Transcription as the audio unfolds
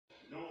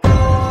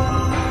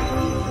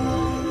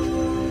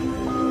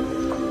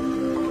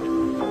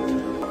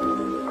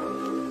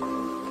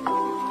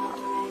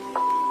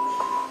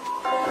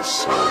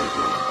Yeah,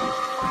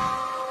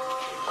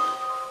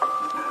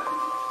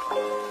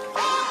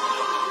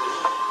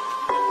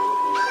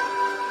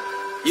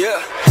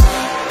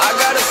 I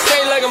gotta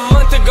say, like a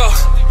month ago,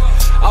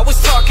 I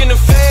was talking to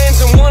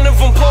fans and one of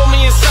them pulled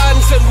me aside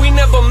and said we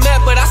never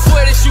met, but I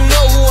swear that you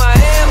know who I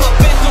am. I've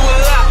been through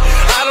a lot,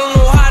 I don't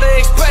know how to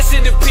express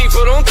it to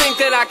people. Don't think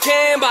that I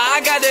can, but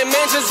I got that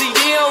Mansion CD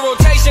on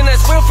rotation.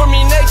 That's real for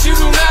me, Nate, you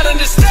do not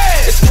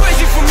understand. It's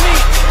crazy for me,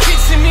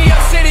 kids in New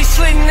York City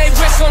slitting they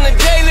wrists on the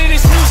daily.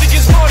 This music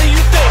is more than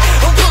you think.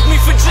 Don't book me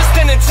for just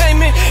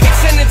entertainment,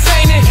 it's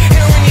entertaining.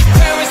 Hearing these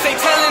parents, they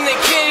telling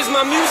their kids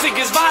my music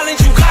is violent,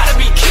 you gotta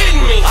be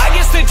kidding me. I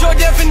guess that your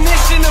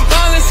definition of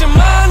violence and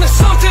mine is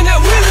something that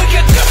we look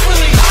at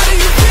differently. How do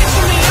you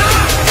picture me?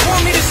 You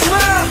want me to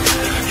smile?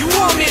 You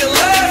want me to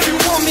laugh? You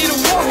want me to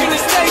walk in the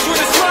stage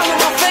with a smile on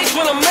my face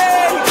when I'm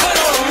mad? Put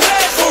on a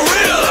mask for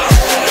real.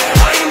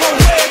 I am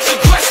aware it's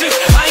aggressive.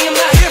 I am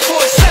not here for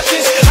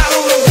acceptance. I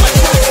don't know what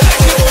to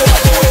expect, or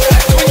what to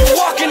expect when you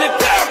walk in a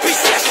therapy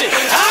session.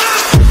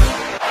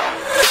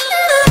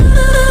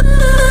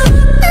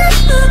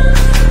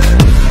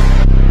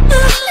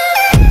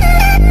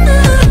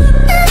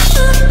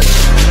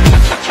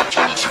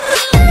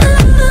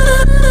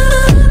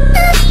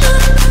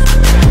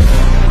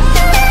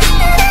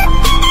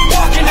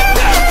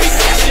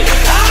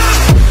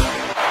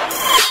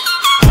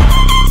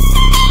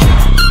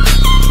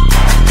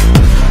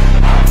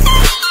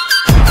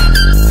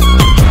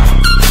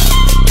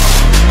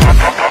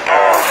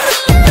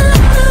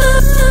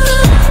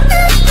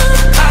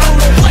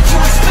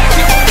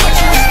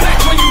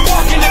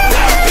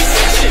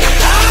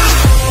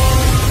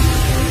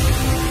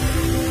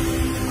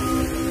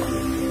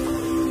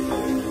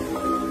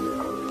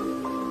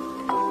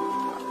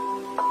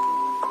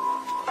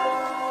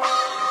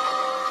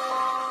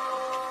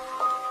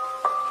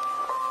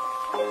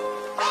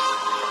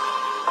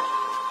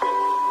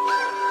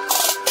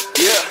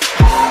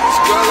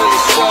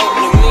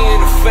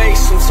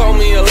 Told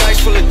me a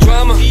life full of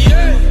drama.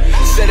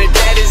 Said her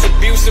dad is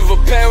abusive,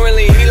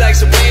 apparently he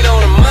likes to beat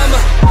on her mama.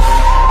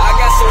 I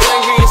got so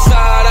angry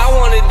inside, I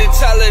wanted to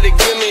tell her to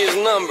give me his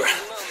number.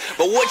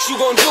 But what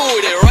you gon' do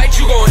with it, right?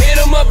 You gon' hit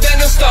him up, then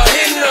they'll start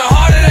hitting her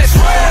harder, that's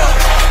real.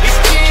 These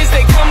kids,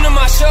 they come to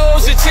my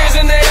shows with tears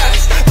in their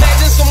eyes.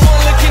 Imagine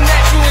someone looking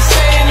at you and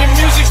saying your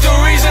music's the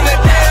reason that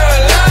they're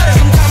alive.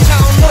 Sometimes I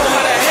don't know how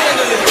to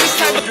handle it. This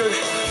type of good.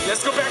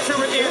 Let's go back here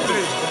with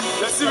Anthony.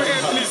 Let's see what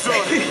Anthony's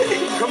doing.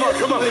 Come on,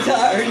 come on. With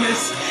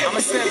tiredness. I'm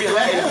gonna stand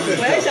behind you.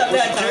 Where's up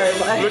that tired,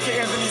 Mike? Look at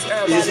Anthony's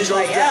abs. He's just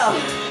like, yeah.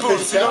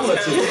 Boom, see those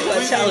abs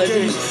completely challenge.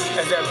 engaged.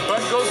 As that butt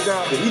goes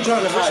down. If you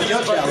trying to hide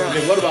your challenge,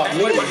 then what about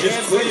me? My Just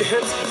hands on quit. your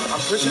hips. I'm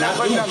pushing that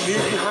button down,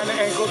 knees behind the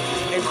ankle,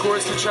 and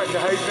chorus contractor.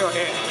 How you feeling?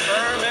 And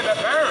burn, baby,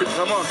 burn.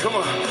 Come on, come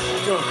on.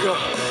 Go, go,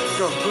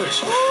 go,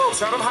 push.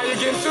 Tell them how you're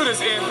getting through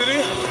this,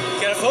 Anthony.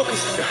 Gotta focus.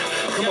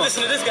 Come on.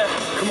 Listen to this guy.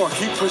 Come on,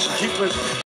 keep pushing, keep pushing.